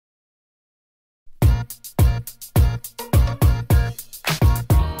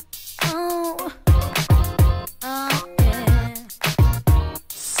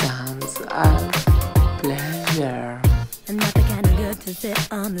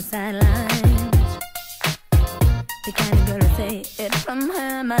on the sidelines, the kind of girl to say it from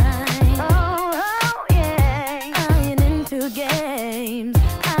her mind. Oh yeah, I ain't into games.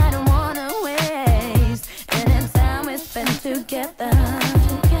 I don't wanna waste any time we spend together.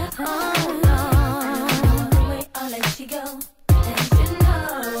 Oh no, I don't wanna wait, I'll let you go, and you should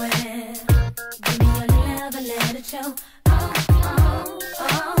know it. Give me your love and let it show. Oh, oh,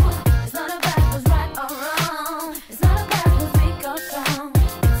 oh. It's not about who's right or wrong. It's not about who's weak or strong.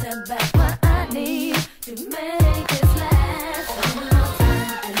 It's about what I need to make this last. A little more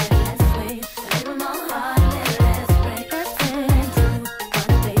time, a little less wait, a little more heart, a little less break. Listen to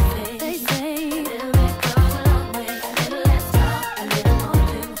what they say. They say a little bit goes a long way. A little less talk, a little more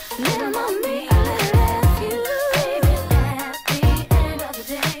do, a little more me, a little less you. Baby, at the end of the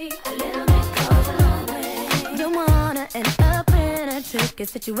day, a little bit goes a long way. Don't wanna end up in a tricky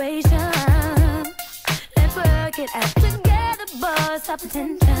situation. Let's work it out together, boys. Stop the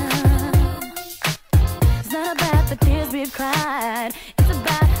tension. It's not about the tears we've cried. It's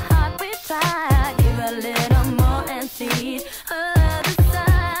about how we tried. Give a little more and see. Oh.